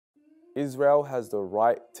Israel has the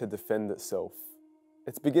right to defend itself.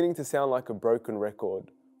 It's beginning to sound like a broken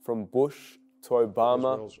record, from Bush to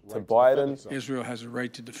Obama to Biden. Israel has a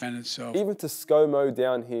right to defend itself. Even to ScoMo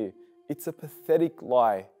down here. It's a pathetic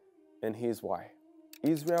lie, and here's why.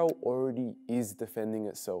 Israel already is defending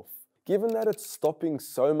itself. Given that it's stopping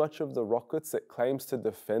so much of the rockets it claims to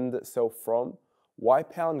defend itself from, why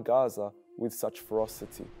pound Gaza with such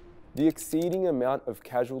ferocity? The exceeding amount of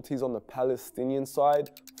casualties on the Palestinian side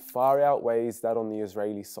far outweighs that on the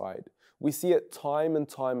Israeli side. We see it time and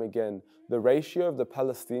time again. The ratio of the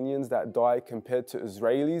Palestinians that die compared to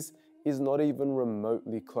Israelis is not even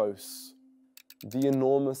remotely close. The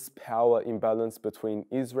enormous power imbalance between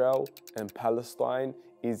Israel and Palestine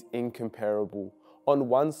is incomparable. On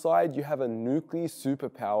one side, you have a nuclear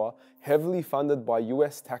superpower heavily funded by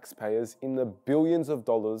US taxpayers in the billions of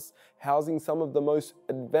dollars, housing some of the most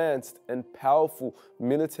advanced and powerful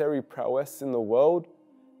military prowess in the world.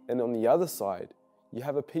 And on the other side, you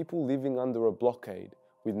have a people living under a blockade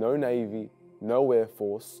with no navy, no air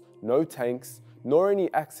force, no tanks, nor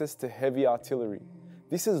any access to heavy artillery.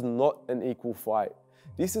 This is not an equal fight.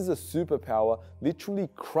 This is a superpower literally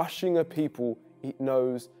crushing a people it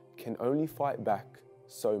knows can only fight back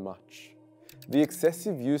so much. The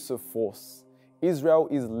excessive use of force. Israel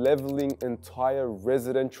is leveling entire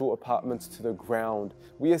residential apartments to the ground.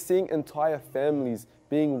 We are seeing entire families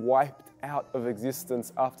being wiped out of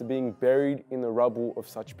existence after being buried in the rubble of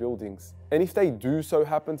such buildings. And if they do so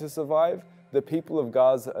happen to survive, the people of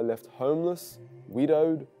Gaza are left homeless,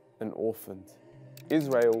 widowed, and orphaned.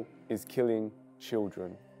 Israel is killing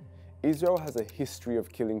children. Israel has a history of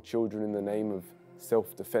killing children in the name of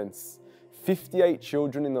self-defense. 58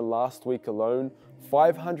 children in the last week alone,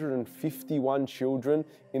 551 children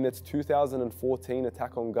in its 2014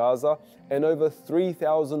 attack on Gaza, and over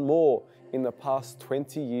 3,000 more in the past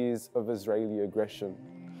 20 years of Israeli aggression.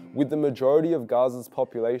 With the majority of Gaza's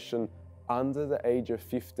population under the age of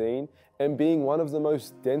 15 and being one of the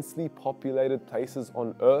most densely populated places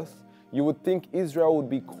on earth, you would think Israel would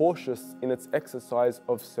be cautious in its exercise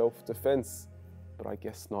of self-defense, but I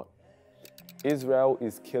guess not. Israel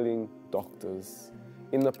is killing doctors.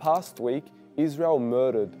 In the past week, Israel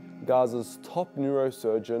murdered Gaza's top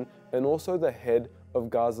neurosurgeon and also the head of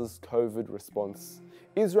Gaza's COVID response.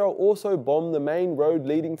 Israel also bombed the main road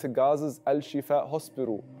leading to Gaza's Al-Shifa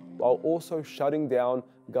hospital, while also shutting down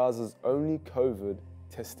Gaza's only COVID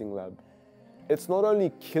testing lab. It's not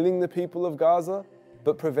only killing the people of Gaza,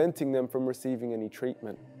 but preventing them from receiving any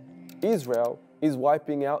treatment. Israel is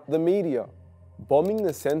wiping out the media. Bombing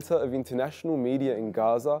the center of international media in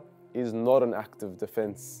Gaza is not an act of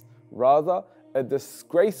defense, rather a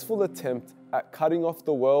disgraceful attempt at cutting off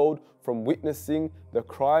the world from witnessing the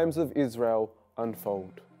crimes of Israel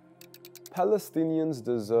unfold. Palestinians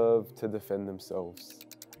deserve to defend themselves.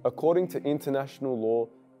 According to international law,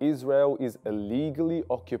 Israel is illegally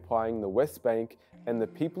occupying the West Bank and the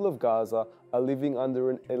people of Gaza are living under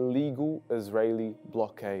an illegal Israeli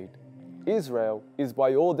blockade. Israel is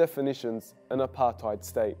by all definitions an apartheid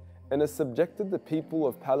state and has subjected the people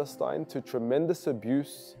of Palestine to tremendous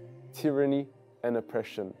abuse, tyranny, and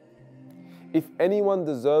oppression. If anyone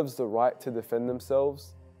deserves the right to defend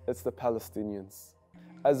themselves, it's the Palestinians.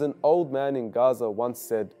 As an old man in Gaza once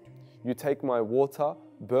said, "You take my water,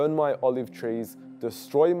 burn my olive trees,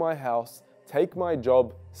 destroy my house, take my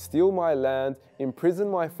job, steal my land, imprison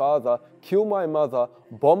my father, kill my mother,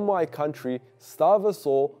 bomb my country, starve us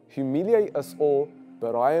all, humiliate us all,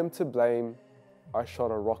 but I am to blame. I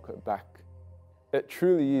shot a rocket back." It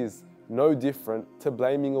truly is no different to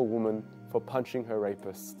blaming a woman for punching her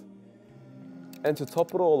rapist. And to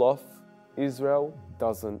top it all off, Israel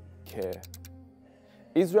doesn't care.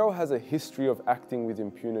 Israel has a history of acting with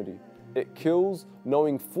impunity. It kills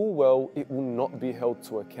knowing full well it will not be held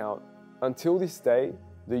to account. Until this day,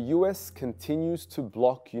 the US continues to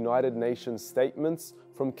block United Nations statements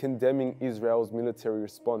from condemning Israel's military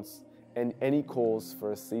response and any calls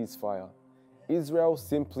for a ceasefire. Israel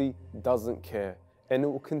simply doesn't care, and it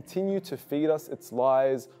will continue to feed us its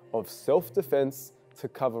lies of self-defense to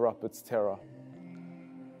cover up its terror.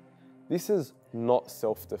 This is not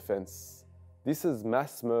self-defense. This is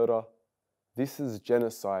mass murder. This is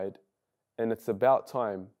genocide, and it's about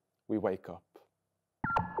time we wake up.